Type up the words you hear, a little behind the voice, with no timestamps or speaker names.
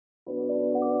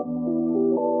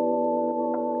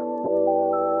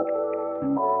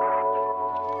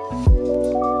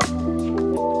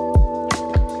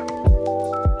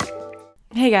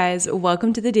Hey guys,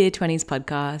 welcome to the Dear 20s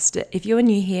podcast. If you're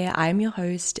new here, I'm your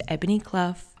host, Ebony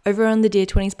Clough. Over on the Dear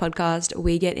 20s podcast,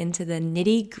 we get into the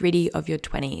nitty gritty of your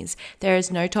 20s. There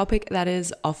is no topic that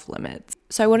is off limits.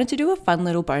 So I wanted to do a fun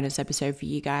little bonus episode for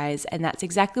you guys, and that's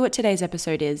exactly what today's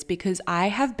episode is because I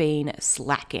have been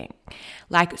slacking,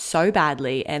 like so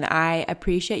badly, and I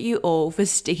appreciate you all for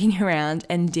sticking around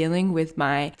and dealing with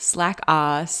my slack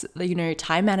ass.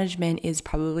 Time management is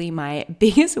probably my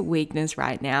biggest weakness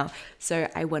right now, so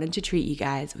I wanted to treat you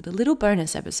guys with a little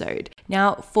bonus episode.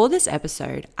 Now, for this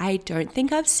episode, I don't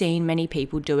think I've seen many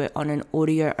people do it on an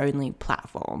audio-only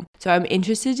platform, so I'm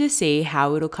interested to see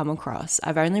how it'll come across.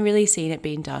 I've only really seen it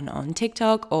being done on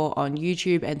TikTok or on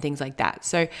YouTube and things like that.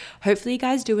 So hopefully you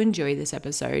guys do enjoy this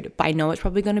episode, but I know it's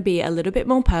probably going to be a little bit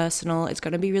more personal. It's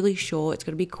going to be really short. It's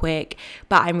going to be quick,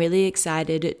 but I'm really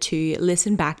excited to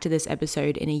listen back to this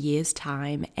episode in a year's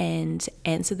time and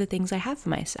answer the things I have for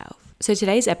myself. So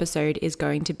today's episode is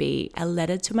going to be a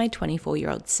letter to my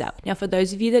 24-year-old self. Now, for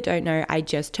those of you that don't know, I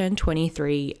just turned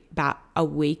 23 about a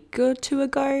week or two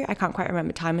ago. I can't quite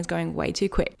remember. Time is going way too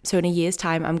quick. So in a year's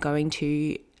time, I'm going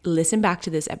to listen back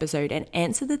to this episode and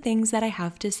answer the things that I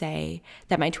have to say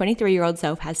that my 23-year-old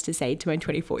self has to say to my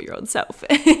 24-year-old self.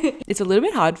 It's a little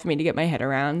bit hard for me to get my head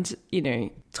around,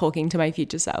 talking to my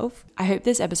future self. I hope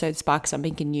this episode sparks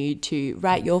something in you to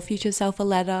write your future self a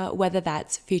letter, whether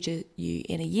that's future you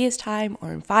in a year's time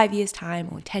or in 5 years' time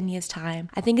or 10 years' time.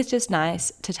 I think it's just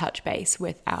nice to touch base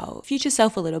with our future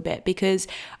self a little bit because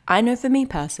I know for me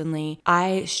personally,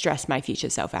 I stress my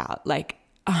future self out.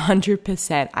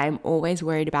 100%. I'm always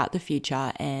worried about the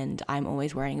future and I'm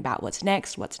always worrying about what's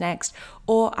next,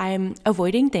 or I'm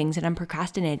avoiding things and I'm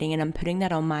procrastinating and I'm putting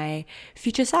that on my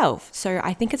future self. So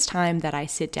I think it's time that I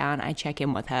sit down, I check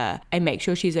in with her and make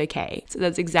sure she's okay. So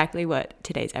that's exactly what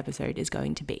today's episode is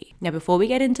going to be. Now, before we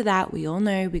get into that, we all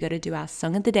know we got to do our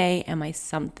song of the day and my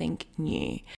something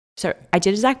new. So I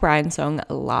did a Zach Bryan song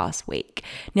last week.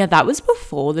 Now that was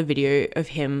before the video of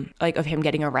him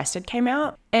getting arrested came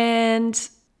out. And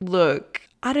look,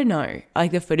 I don't know,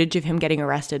 the footage of him getting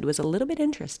arrested was a little bit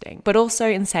interesting. But also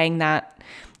in saying that,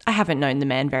 I haven't known the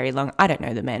man very long. I don't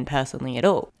know the man personally at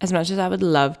all. As much as I would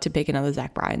love to pick another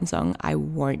Zach Bryan song, I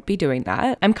won't be doing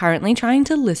that. I'm currently trying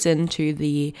to listen to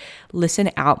the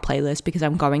Listen Out playlist because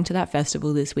I'm going to that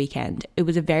festival this weekend. It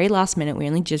was a very last minute. We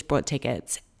only just bought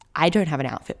tickets. I don't have an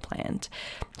outfit planned.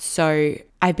 So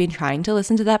I've been trying to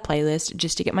listen to that playlist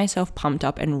just to get myself pumped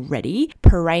up and ready,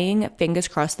 praying, fingers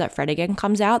crossed, that Fred Again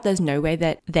comes out. There's no way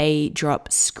that they drop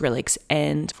Skrillex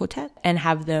and Fortet and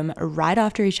have them right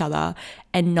after each other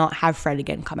and not have Fred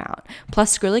Again come out.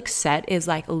 Plus Skrillex's set is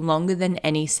longer than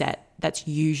any set that's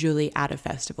usually at a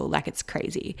festival. It's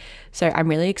crazy. So I'm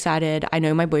really excited. I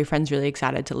know my boyfriend's really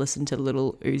excited to listen to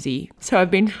Lil Uzi. So I've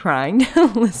been trying to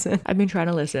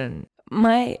listen.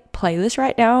 My playlist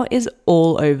right now is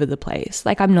all over the place.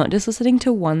 I'm not just listening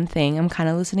to one thing. I'm kind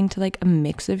of listening to a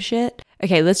mix of shit.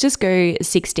 Okay, let's just go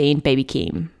 16 Baby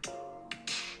Keem.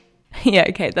 Yeah,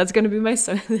 okay, that's going to be my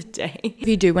song of the day. If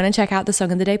you do want to check out the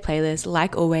song of the day playlist,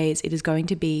 like always, it is going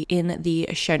to be in the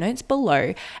show notes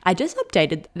below. I just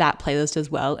updated that playlist as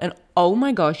well, and oh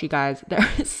my gosh, you guys, there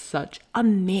is such a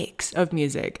mix of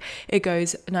music. It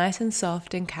goes nice and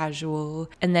soft and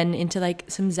casual, and then into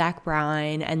some Zach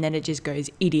Bryan, and then it just goes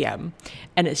EDM,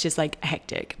 and it's just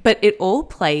hectic. But it all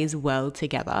plays well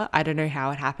together. I don't know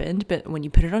how it happened, but when you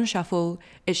put it on shuffle,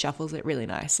 it shuffles it really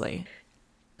nicely.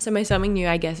 So my something new,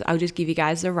 I guess I'll just give you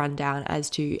guys a rundown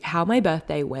as to how my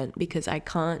birthday went because I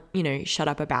can't, shut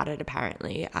up about it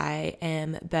apparently. I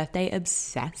am birthday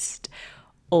obsessed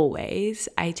always.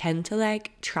 I tend to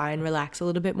try and relax a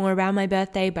little bit more around my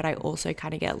birthday, but I also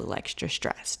kind of get a little extra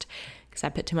stressed because I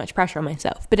put too much pressure on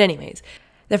myself. But anyways,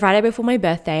 the Friday before my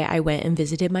birthday, I went and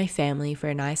visited my family for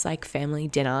a nice family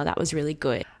dinner. That was really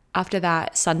good. After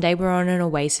that, Sunday we're on an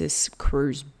Oasis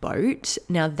cruise boat.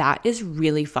 Now that is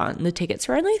really fun. The tickets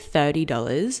were only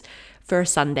 $30 for a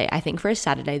Sunday. I think for a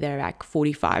Saturday they're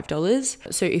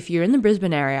 $45. So if you're in the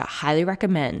Brisbane area, highly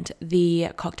recommend. The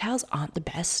cocktails aren't the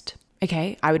best.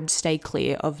 Okay, I would stay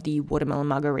clear of the watermelon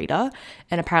margarita.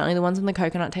 And apparently the ones in the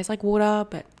coconut taste like water,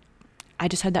 but I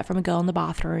just heard that from a girl in the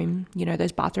bathroom,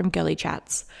 those bathroom girly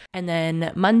chats. And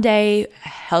then Monday,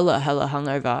 hella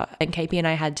hungover. And KP and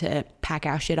I had to pack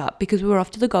our shit up because we were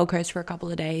off to the Gold Coast for a couple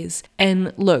of days.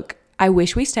 And look, I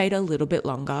wish we stayed a little bit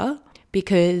longer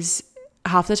because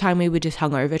half the time we were just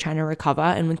hungover trying to recover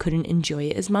and we couldn't enjoy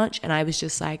it as much. And I was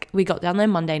just we got down there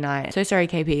Monday night. So sorry,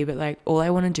 KP, but all I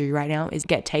want to do right now is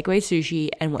get takeaway sushi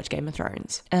and watch Game of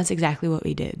Thrones. And that's exactly what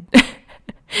we did.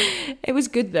 It was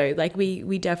good though. Like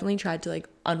we definitely tried to like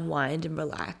unwind and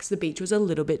relax. The beach was a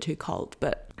little bit too cold,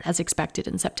 but as expected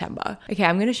in September. Okay,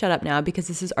 I'm going to shut up now because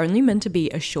this is only meant to be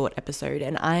a short episode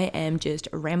and I am just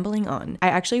rambling on. I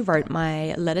actually wrote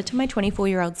my letter to my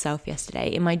 24-year-old self yesterday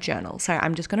in my journal. So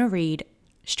I'm just going to read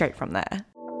straight from there.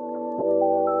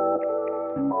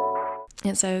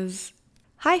 It says,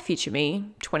 "Hi, future me,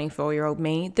 24-year-old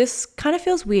me. This kind of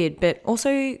feels weird, but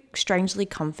also strangely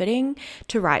comforting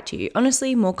to write to you.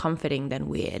 Honestly, more comforting than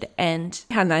weird. And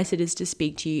how nice it is to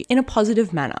speak to you in a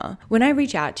positive manner. When I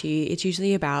reach out to you, it's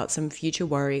usually about some future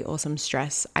worry or some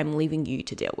stress I'm leaving you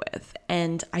to deal with.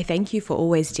 And I thank you for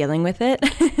always dealing with it.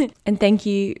 And thank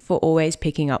you for always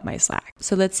picking up my slack.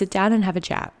 So let's sit down and have a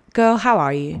chat. Girl, how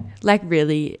are you? Like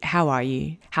really, how are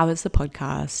you? How is the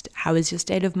podcast? How is your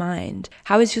state of mind?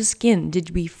 How is your skin?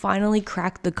 Did we finally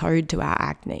crack the code to our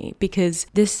acne? Because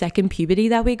this second puberty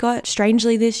that we got,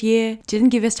 strangely this year, didn't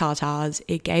give us tartars,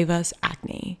 it gave us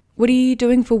acne. What are you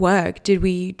doing for work? Did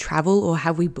we travel or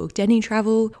have we booked any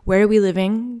travel? Where are we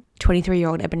living?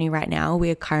 23-year-old Ebony right now, we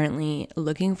are currently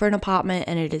looking for an apartment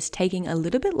and it is taking a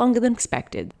little bit longer than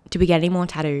expected. Did we get any more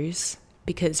tattoos?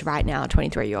 Because right now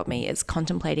 23-year-old me is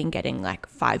contemplating getting like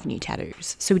 5 new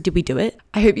tattoos. So did we do it?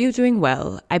 I hope you're doing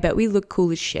well. I bet we look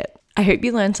cool as shit. I hope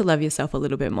you learn to love yourself a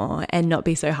little bit more and not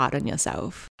be so hard on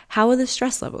yourself. How are the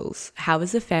stress levels? How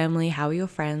is the family? How are your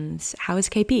friends? How is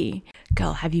KP?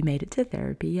 Girl, have you made it to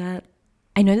therapy yet?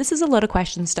 I know this is a lot of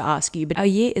questions to ask you, but our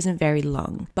year isn't very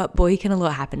long, but boy, can a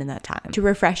lot happen in that time. To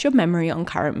refresh your memory on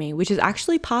current me, which is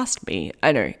actually past me.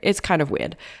 I know, it's kind of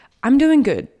weird. I'm doing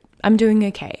good. I'm doing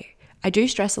okay. I do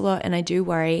stress a lot and I do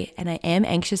worry and I am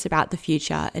anxious about the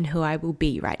future and who I will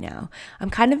be right now. I'm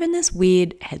kind of in this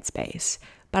weird headspace,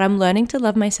 but I'm learning to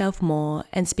love myself more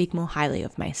and speak more highly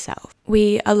of myself.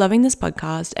 We are loving this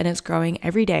podcast and it's growing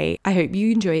every day. I hope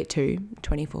you enjoy it too,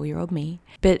 24-year-old me.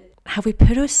 But have we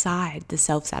put aside the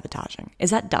self-sabotaging? Is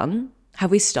that done?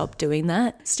 Have we stopped doing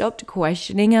that? Stopped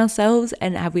questioning ourselves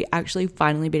and have we actually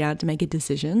finally been able to make a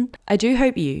decision? I do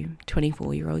hope you,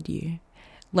 24-year-old you,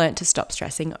 learned to stop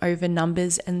stressing over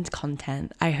numbers and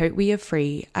content. I hope we are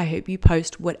free. I hope you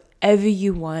post whatever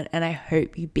you want and I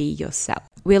hope you be yourself.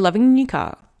 We are loving the new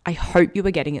car. I hope you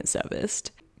are getting it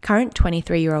serviced. Current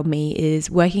 23-year-old me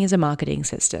is working as a marketing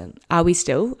assistant. Are we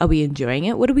still? Are we enjoying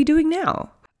it? What are we doing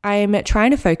now? I'm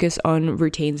trying to focus on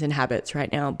routines and habits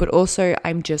right now, but also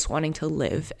I'm just wanting to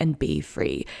live and be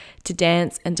free, to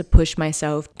dance and to push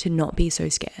myself to not be so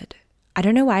scared. I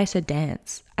don't know why I said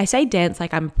dance. I say dance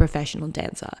like I'm a professional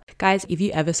dancer. Guys, if you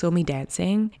ever saw me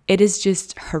dancing, it is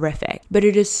just horrific, but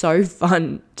it is so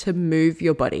fun to move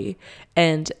your body.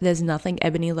 And there's nothing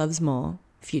Ebony loves more,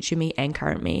 future me and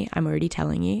current me, I'm already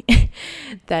telling you,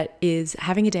 that is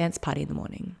having a dance party in the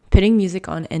morning, putting music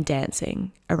on and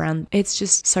dancing around. It's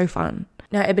just so fun.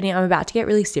 Now, Ebony, I'm about to get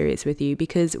really serious with you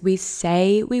because we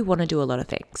say we want to do a lot of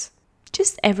things,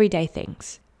 just everyday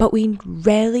things, but we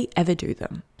rarely ever do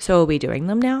them. So are we doing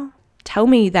them now? Tell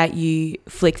me that you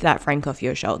flicked that Frank off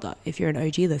your shoulder. If you're an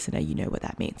OG listener, you know what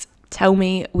that means. Tell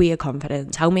me we are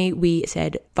confident. Tell me we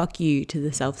said fuck you to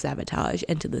the self-sabotage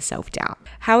and to the self-doubt.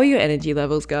 How are your energy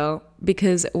levels, girl?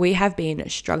 Because we have been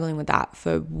struggling with that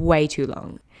for way too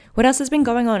long. What else has been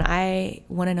going on? I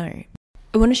want to know.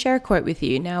 I want to share a quote with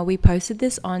you. Now, we posted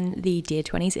this on the Dear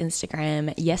 20s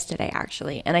Instagram yesterday,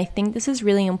 actually, and I think this is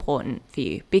really important for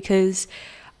you because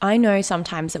I know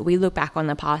sometimes that we look back on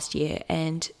the past year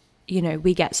and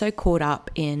we get so caught up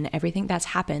in everything that's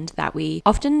happened that we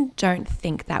often don't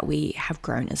think that we have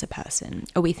grown as a person,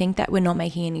 or we think that we're not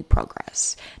making any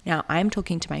progress. Now, I'm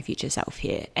talking to my future self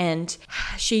here, and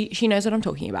she knows what I'm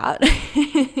talking about.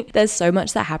 There's so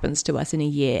much that happens to us in a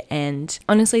year, and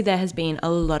honestly, there has been a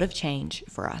lot of change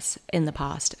for us in the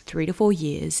past 3 to 4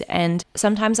 years. And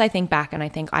sometimes I think back and I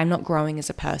think I'm not growing as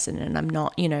a person, and I'm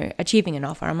not, achieving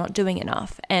enough, or I'm not doing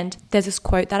enough. And there's this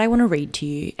quote that I want to read to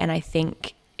you, and I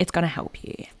think it's going to help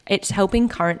you. It's helping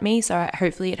current me, so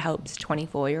hopefully it helps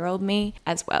 24-year-old me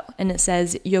as well. And it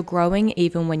says, you're growing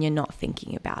even when you're not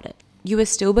thinking about it. You are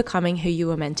still becoming who you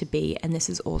were meant to be, and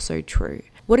this is also true.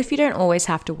 What if you don't always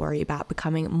have to worry about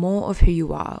becoming more of who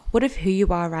you are? What if who you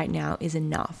are right now is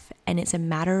enough, and it's a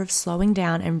matter of slowing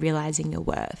down and realizing your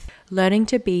worth, learning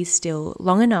to be still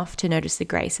long enough to notice the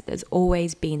grace that there's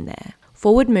always been there.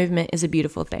 Forward movement is a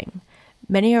beautiful thing.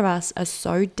 Many of us are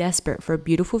so desperate for a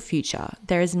beautiful future.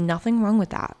 There is nothing wrong with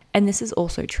that. And this is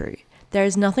also true. There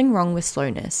is nothing wrong with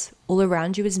slowness. All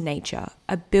around you is nature.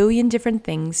 A billion different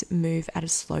things move at a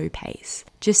slow pace,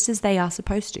 just as they are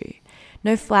supposed to.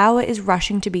 No flower is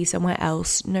rushing to be somewhere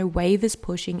else. No wave is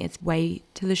pushing its way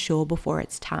to the shore before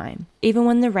its time. Even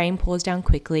when the rain pours down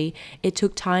quickly, it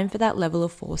took time for that level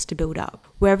of force to build up.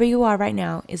 Wherever you are right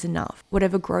now is enough.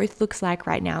 Whatever growth looks like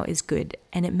right now is good,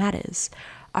 and it matters.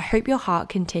 I hope your heart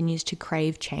continues to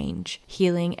crave change,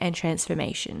 healing, and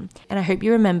transformation. And I hope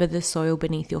you remember the soil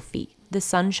beneath your feet, the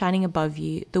sun shining above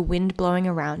you, the wind blowing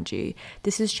around you.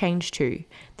 This is change too.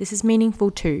 This is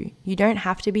meaningful too. You don't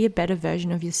have to be a better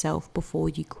version of yourself before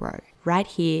you grow. Right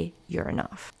here, you're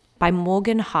enough. By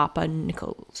Morgan Harper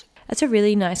Nichols. That's a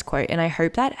really nice quote, and I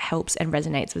hope that helps and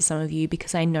resonates with some of you,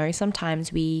 because I know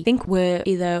sometimes we think we're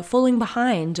either falling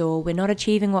behind or we're not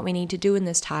achieving what we need to do in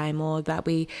this time, or that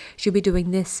we should be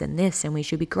doing this and we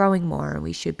should be growing more and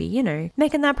we should be,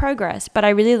 making that progress. But I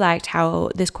really liked how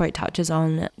this quote touches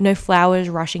on no flowers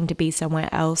rushing to be somewhere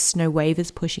else, no wave is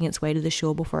pushing its way to the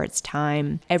shore before its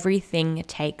time. Everything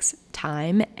takes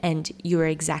time, and you're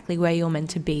exactly where you're meant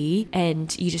to be,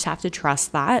 and you just have to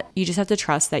trust that. You just have to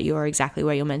trust that you're exactly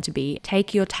where you're meant to be.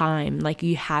 Take your time, like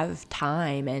you have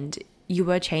time, and you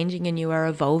are changing and you are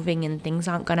evolving, and things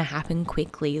aren't going to happen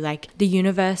quickly. Like, the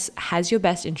universe has your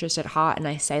best interest at heart, and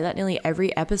I say that nearly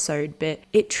every episode, but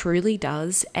it truly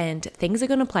does, and things are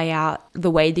going to play out the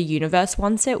way the universe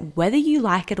wants it, whether you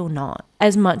like it or not.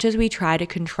 As much as we try to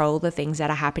control the things that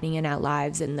are happening in our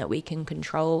lives, and that we can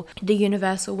control, the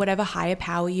universe or whatever higher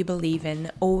power you believe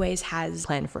in always has a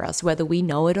plan for us, whether we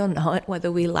know it or not,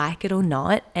 whether we like it or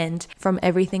not. And from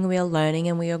everything we are learning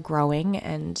and we are growing,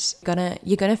 and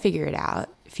you're gonna figure it out,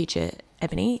 future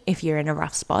Ebony. If you're in a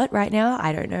rough spot right now,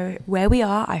 I don't know where we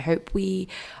are. I hope we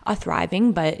are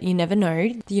thriving, but you never know.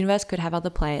 The universe could have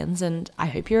other plans, and I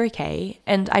hope you're okay.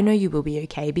 And I know you will be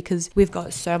okay, because we've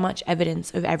got so much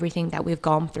evidence of everything that we've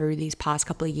gone through these past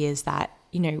couple of years that,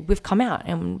 we've come out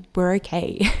and we're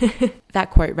okay. That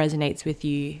quote resonates with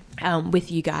you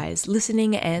guys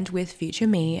listening, and with future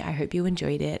me. I hope you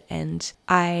enjoyed it, and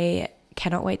I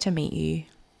cannot wait to meet you.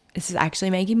 This is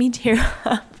actually making me tear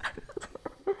up.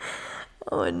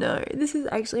 Oh no, this is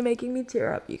actually making me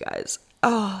tear up, you guys.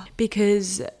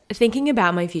 Because thinking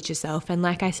about my future self, and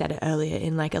like I said it earlier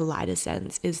in like a lighter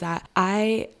sense, is that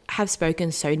I have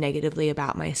spoken so negatively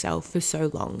about myself for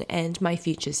so long and my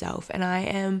future self, and I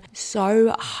am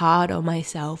so hard on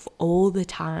myself all the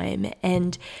time.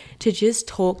 And to just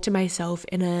talk to myself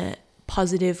in a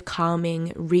positive,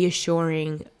 calming,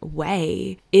 reassuring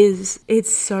way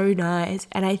it's so nice,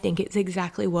 and I think it's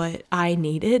exactly what I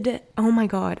needed. Oh my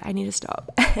god, I need to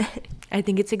stop. I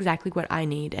think it's exactly what I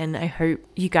need, and I hope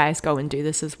you guys go and do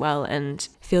this as well and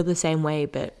feel the same way.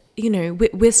 But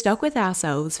we're stuck with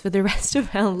ourselves for the rest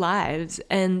of our lives,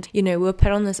 and we're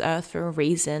put on this earth for a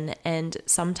reason. And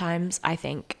sometimes I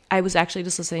think, I was actually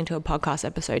just listening to a podcast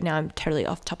episode, now I'm totally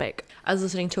off topic. I was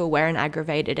listening to Aware and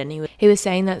Aggravated, and he was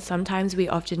saying that sometimes we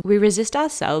resist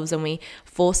ourselves, and we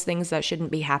force things that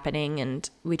shouldn't be happening, and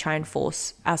we try and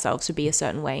force ourselves to be a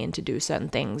certain way and to do certain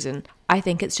things. And I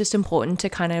think it's just important to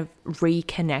kind of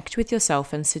reconnect with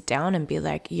yourself and sit down and be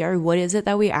like, yo, what is it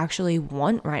that we actually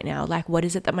want right now? Like, what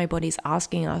is it that my body's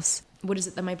asking us? What is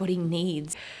it that my body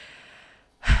needs?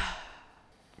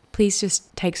 Please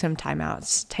just take some time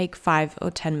out. Take 5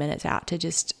 or 10 minutes out to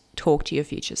just talk to your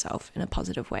future self in a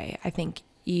positive way. I think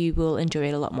you will enjoy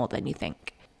it a lot more than you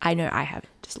think. I know I have.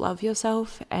 Just love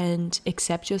yourself and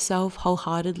accept yourself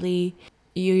wholeheartedly.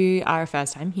 You are a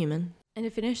first-time human. And to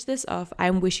finish this off,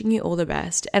 I'm wishing you all the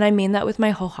best, and I mean that with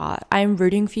my whole heart. I am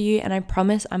rooting for you, and I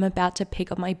promise I'm about to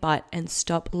pick up my butt and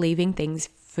stop leaving things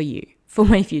for you, for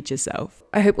my future self.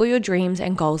 I hope all your dreams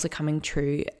and goals are coming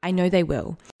true. I know they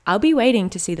will. I'll be waiting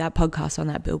to see that podcast on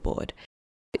that billboard.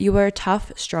 You are a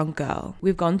tough, strong girl.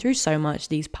 We've gone through so much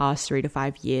these past 3 to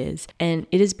 5 years, and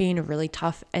it has been really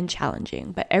tough and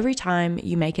challenging. But every time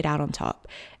you make it out on top,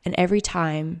 and every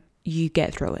time you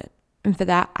get through it. And for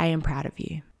that, I am proud of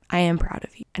you. I am proud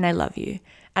of you, and I love you.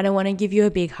 And I want to give you a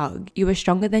big hug. You are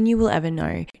stronger than you will ever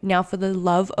know. Now, for the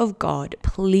love of God,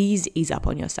 please ease up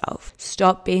on yourself.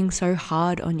 Stop being so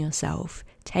hard on yourself.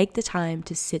 Take the time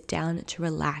to sit down, to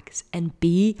relax, and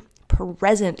be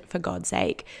present, for God's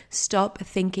sake. Stop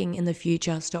thinking in the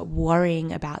future. Stop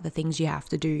worrying about the things you have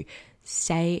to do.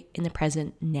 Stay in the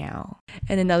present now.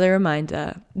 And another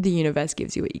reminder, the universe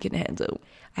gives you what you can handle.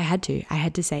 I had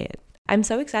to say it. I'm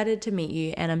so excited to meet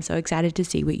you, and I'm so excited to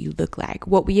see what you look like,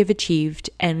 what we have achieved,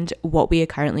 and what we are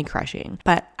currently crushing.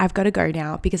 But I've got to go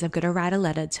now because I've got to write a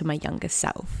letter to my younger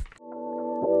self.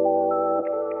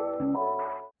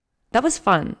 That was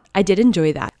fun. I did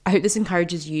enjoy that. I hope this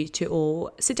encourages you to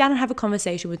all sit down and have a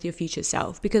conversation with your future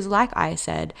self, because like I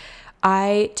said,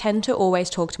 I tend to always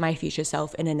talk to my future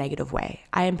self in a negative way.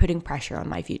 I am putting pressure on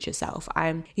my future self.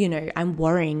 I'm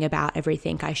worrying about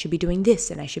everything. I should be doing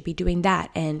this and I should be doing that,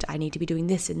 and I need to be doing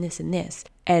this and this and this.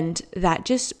 And that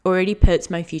just already puts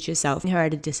my future self and her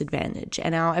at a disadvantage.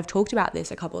 And now I've talked about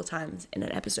this a couple of times in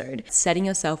an episode, setting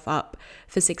yourself up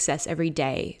for success every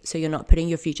day so you're not putting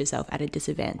your future self at a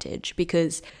disadvantage.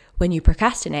 Because when you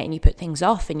procrastinate and you put things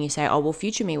off and you say, oh, well,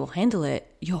 future me will handle it,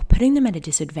 you're putting them at a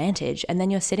disadvantage. And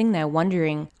then you're sitting there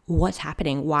wondering, what's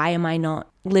happening? Why am I not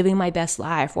living my best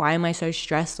life? Why am I so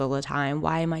stressed all the time?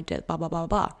 Why am I blah, blah, blah,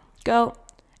 blah. Girl,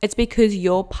 it's because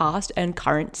your past and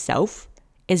current self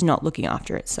is not looking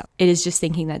after itself. It is just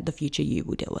thinking that the future you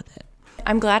will deal with it.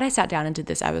 I'm glad I sat down and did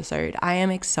this episode. I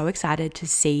am so excited to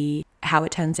see how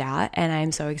it turns out, and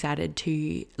I'm so excited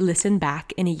to listen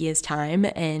back in a year's time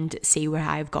and see where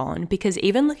I've gone, because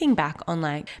even looking back on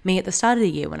like me at the start of the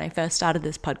year when I first started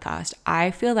this podcast,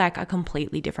 I feel like a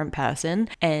completely different person.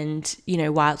 And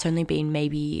while it's only been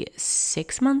maybe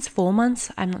 6 months, 4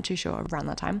 months, I'm not too sure, around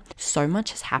that time, so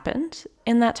much has happened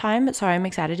in that time. So I'm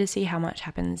excited to see how much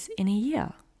happens in a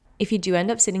year. If you do end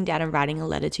up sitting down and writing a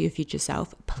letter to your future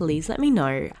self, please let me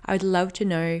know. I would love to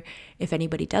know if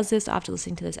anybody does this after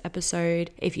listening to this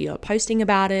episode. If you're posting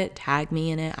about it, tag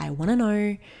me in it. I want to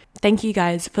know. Thank you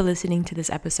guys for listening to this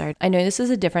episode. I know this is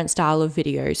a different style of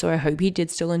video, so I hope you did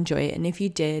still enjoy it. And if you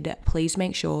did, please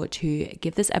make sure to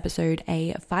give this episode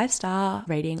a 5-star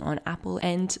rating on Apple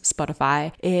and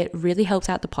Spotify. It really helps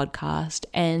out the podcast.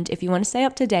 And if you want to stay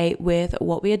up to date with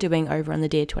what we are doing over on the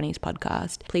Dear 20s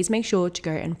podcast, please make sure to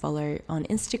go and follow on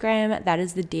Instagram. That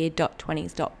is the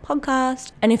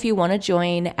dear.20s.podcast. And if you want to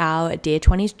join our Dear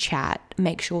 20s chat,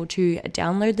 make sure to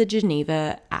download the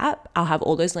Geneva app. I'll have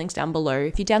all those links down below.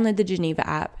 If you download the Geneva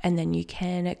app, and then you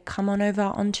can come on over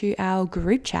onto our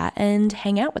group chat and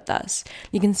hang out with us.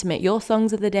 You can submit your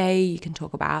songs of the day. You can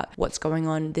talk about what's going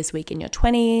on this week in your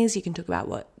 20s. You can talk about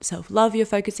what self-love you're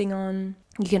focusing on.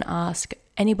 You can ask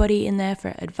anybody in there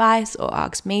for advice, or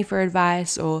ask me for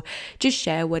advice, or just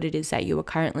share what it is that you are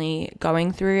currently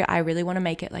going through. I really want to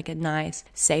make it like a nice,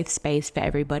 safe space for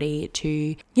everybody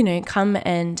to, come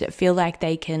and feel like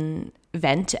they can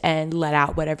vent and let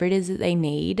out whatever it is that they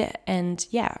need. And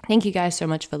yeah, thank you guys so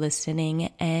much for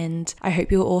listening, and I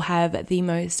hope you all have the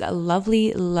most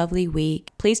lovely, lovely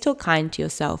week. Please talk kind to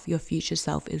yourself. Your future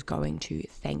self is going to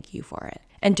thank you for it.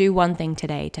 And do one thing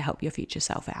today to help your future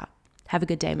self out. Have a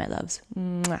good day, my loves.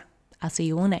 Mwah. I'll see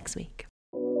you all next week.